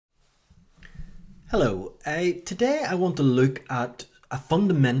Hello, today I want to look at a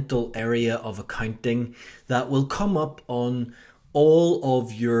fundamental area of accounting that will come up on all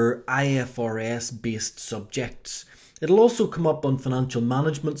of your IFRS based subjects. It'll also come up on financial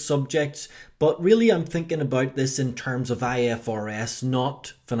management subjects, but really I'm thinking about this in terms of IFRS,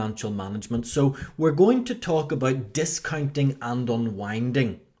 not financial management. So we're going to talk about discounting and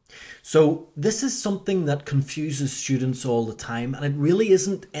unwinding. So this is something that confuses students all the time, and it really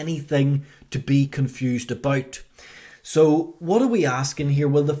isn't anything to be confused about. So what are we asking here?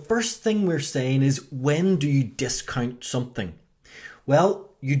 Well, the first thing we're saying is, when do you discount something?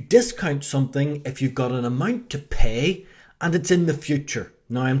 Well, you discount something if you've got an amount to pay and it's in the future.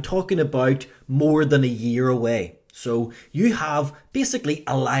 Now I'm talking about more than a year away. So you have basically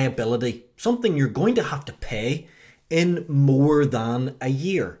a liability, something you're going to have to pay in more than a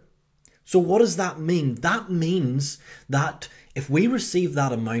year. So what does that mean? That means that if we receive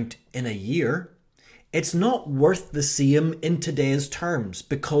that amount in a year, it's not worth the same in today's terms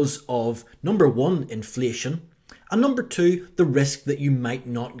because of, number one, inflation, and number two, the risk that you might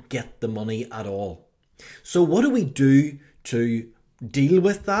not get the money at all. So what do we do to deal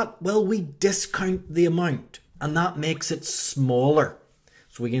with that? Well, we discount the amount, and that makes it smaller.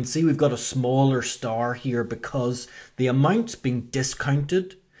 So we can see we've got a smaller star here because the amount's been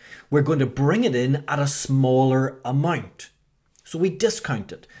discounted. We're going to bring it in at a smaller amount. So we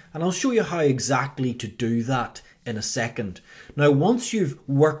discount it. And I'll show you how exactly to do that in a second. Now, once you've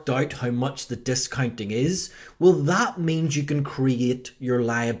worked out how much the discounting is, well, that means you can create your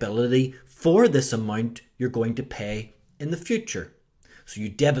liability for this amount you're going to pay in the future. So you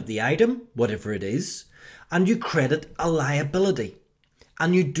debit the item, whatever it is, and you credit a liability.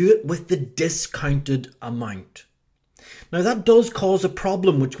 And you do it with the discounted amount. Now that does cause a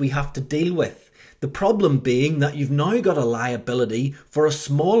problem which we have to deal with. The problem being that you've now got a liability for a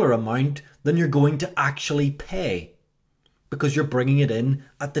smaller amount than you're going to actually pay because you're bringing it in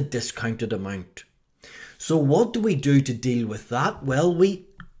at the discounted amount. So what do we do to deal with that? Well, we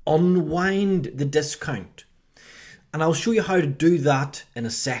unwind the discount. And I'll show you how to do that in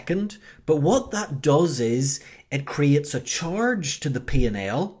a second. But what that does is it creates a charge to the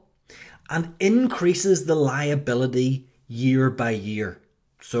P&L and increases the liability year by year.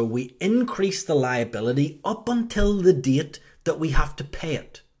 So we increase the liability up until the date that we have to pay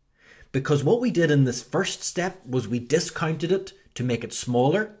it. Because what we did in this first step was we discounted it to make it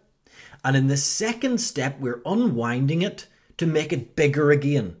smaller. And in the second step, we're unwinding it to make it bigger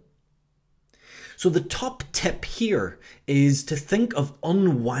again. So the top tip here is to think of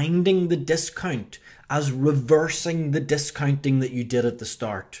unwinding the discount as reversing the discounting that you did at the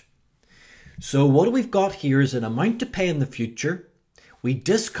start. So what we've got here is an amount to pay in the future. We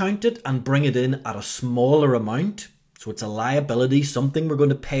discount it and bring it in at a smaller amount. So it's a liability, something we're going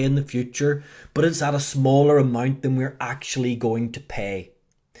to pay in the future, but it's at a smaller amount than we're actually going to pay.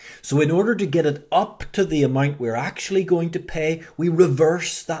 So in order to get it up to the amount we're actually going to pay, we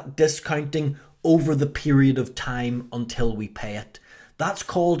reverse that discounting over the period of time until we pay it. That's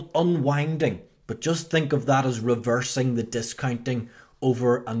called unwinding, but just think of that as reversing the discounting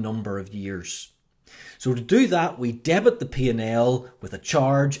over a number of years. So to do that, we debit the P&L with a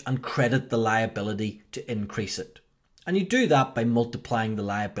charge and credit the liability to increase it. And you do that by multiplying the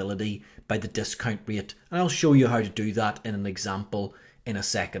liability by the discount rate. And I'll show you how to do that in an example in a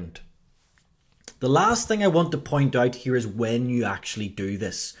second. The last thing I want to point out here is when you actually do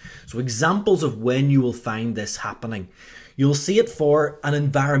this. So examples of when you will find this happening. You'll see it for an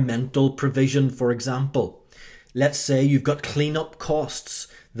environmental provision, for example. Let's say you've got cleanup costs,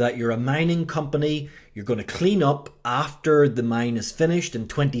 that you're a mining company, you're going to clean up after the mine is finished in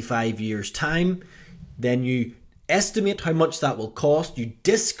 25 years' time. Then you estimate how much that will cost, you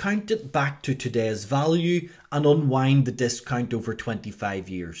discount it back to today's value and unwind the discount over 25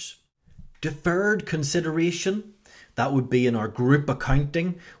 years. Deferred consideration, that would be in our group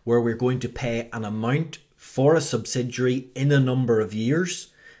accounting where we're going to pay an amount for a subsidiary in a number of years.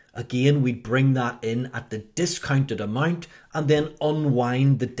 Again, we'd bring that in at the discounted amount and then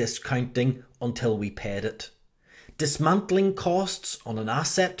unwind the discounting until we paid it. Dismantling costs on an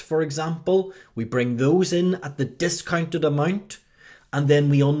asset, for example, we bring those in at the discounted amount and then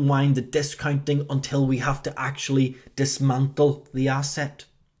we unwind the discounting until we have to actually dismantle the asset.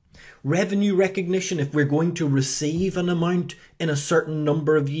 Revenue recognition, if we're going to receive an amount in a certain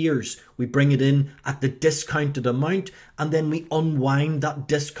number of years, we bring it in at the discounted amount and then we unwind that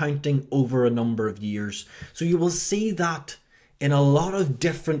discounting over a number of years. So you will see that in a lot of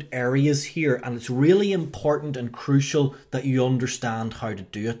different areas here, and it's really important and crucial that you understand how to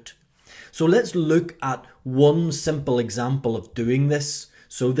do it. So let's look at one simple example of doing this.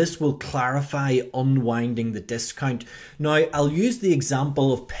 So this will clarify unwinding the discount. Now, I'll use the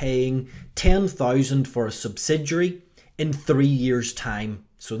example of paying 10,000 for a subsidiary in 3 years' time.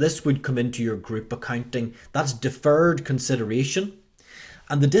 So this would come into your group accounting. That's deferred consideration.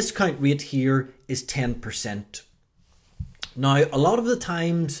 And the discount rate here is 10%. Now, a lot of the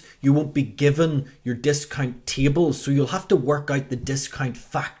times you won't be given your discount table, so you'll have to work out the discount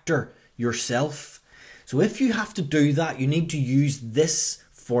factor yourself. So if you have to do that, you need to use this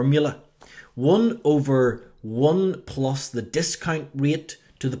formula. 1 over 1 plus the discount rate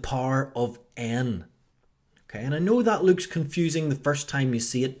to the power of n. Okay, and I know that looks confusing the first time you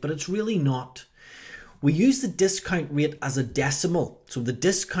see it, but it's really not. We use the discount rate as a decimal, so the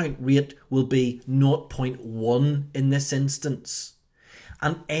discount rate will be 0.1 in this instance.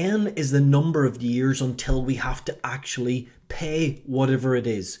 And n is the number of years until we have to actually pay whatever it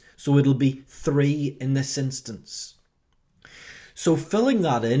is. So it'll be 3 in this instance. So filling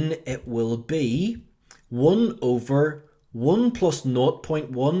that in, it will be 1 over 1 plus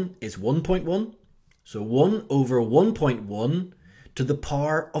 0.1 is 1.1. So 1 over 1.1 to the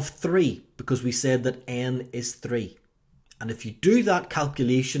power of 3, because we said that n is 3. And if you do that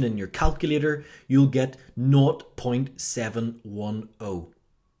calculation in your calculator, you'll get 0.710.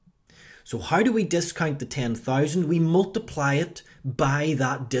 So how do we discount the 10,000? We multiply it by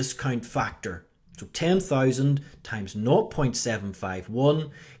that discount factor. So 10,000 times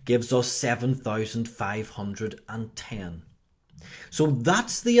 0.751 gives us 7,510. So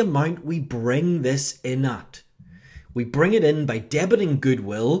that's the amount we bring this in at. We bring it in by debiting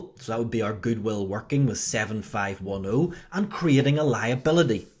goodwill, so that would be our goodwill working with 7510, and creating a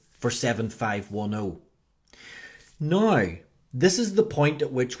liability for 7510. Now, this is the point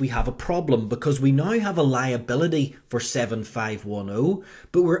at which we have a problem, because we now have a liability for 7510,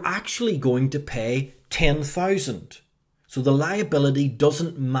 but we're actually going to pay 10,000. So the liability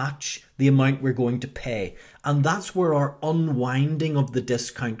doesn't match the amount we're going to pay. And that's where our unwinding of the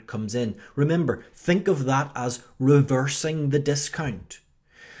discount comes in. Remember, think of that as reversing the discount.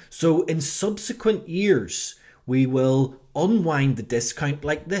 So in subsequent years, we will unwind the discount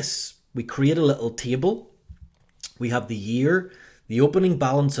like this. We create a little table. We have the year, the opening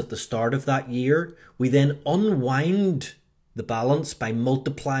balance at the start of that year. We then unwind the balance by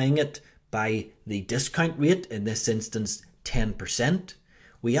multiplying it by the discount rate, in this instance 10%.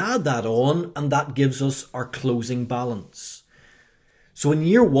 We add that on, and that gives us our closing balance. So in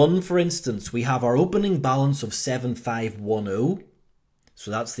year 1, for instance, we have our opening balance of 7510.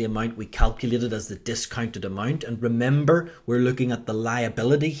 So that's the amount we calculated as the discounted amount. And remember, we're looking at the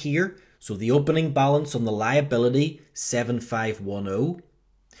liability here. So the opening balance on the liability, 7510.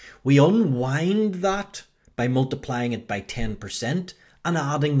 We unwind that by multiplying it by 10% and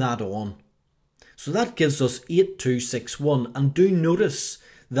adding that on. So that gives us 8261, and do notice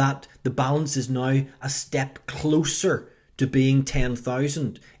that the balance is now a step closer to being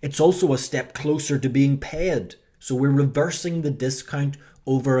 10,000. It's also a step closer to being paid. So we're reversing the discount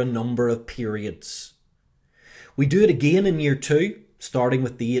over a number of periods. We do it again in year 2, starting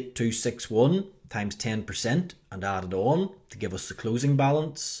with the 8261 times 10% and add it on to give us the closing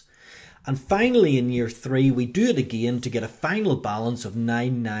balance. And finally in year 3, we do it again to get a final balance of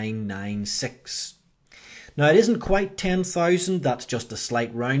 9996. Now it isn't quite 10,000, that's just a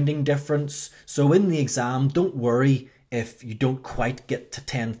slight rounding difference. So in the exam, don't worry if you don't quite get to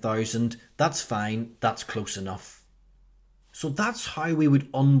 10,000, that's fine, that's close enough. So that's how we would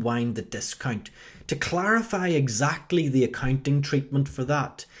unwind the discount. To clarify exactly the accounting treatment for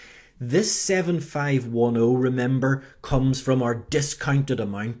that, this 7510, remember, comes from our discounted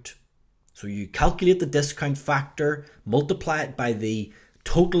amount. So you calculate the discount factor, multiply it by the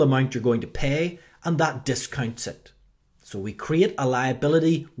total amount you're going to pay, and that discounts it. So we create a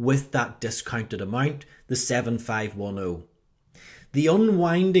liability with that discounted amount, the 7510. The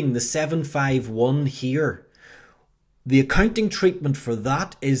unwinding, the 751 here, the accounting treatment for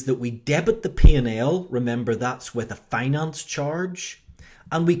that is that we debit the P&L, remember that's with a finance charge,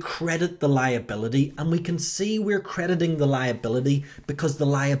 and we credit the liability, and we can see we're crediting the liability because the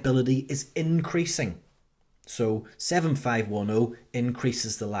liability is increasing. So 7510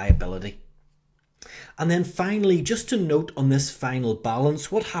 increases the liability. And then finally, just to note on this final balance,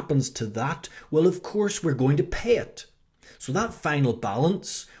 what happens to that? Well, of course, we're going to pay it. So that final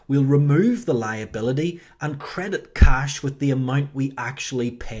balance, we'll remove the liability and credit cash with the amount we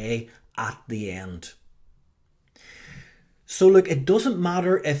actually pay at the end. So look, it doesn't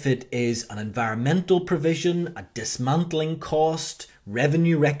matter if it is an environmental provision, a dismantling cost,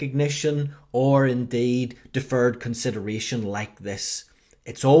 revenue recognition, or indeed deferred consideration like this.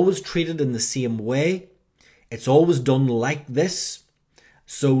 It's always treated in the same way. It's always done like this.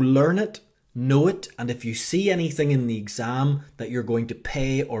 So learn it, know it, and if you see anything in the exam that you're going to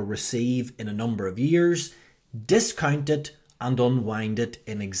pay or receive in a number of years, discount it and unwind it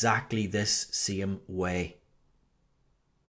in exactly this same way.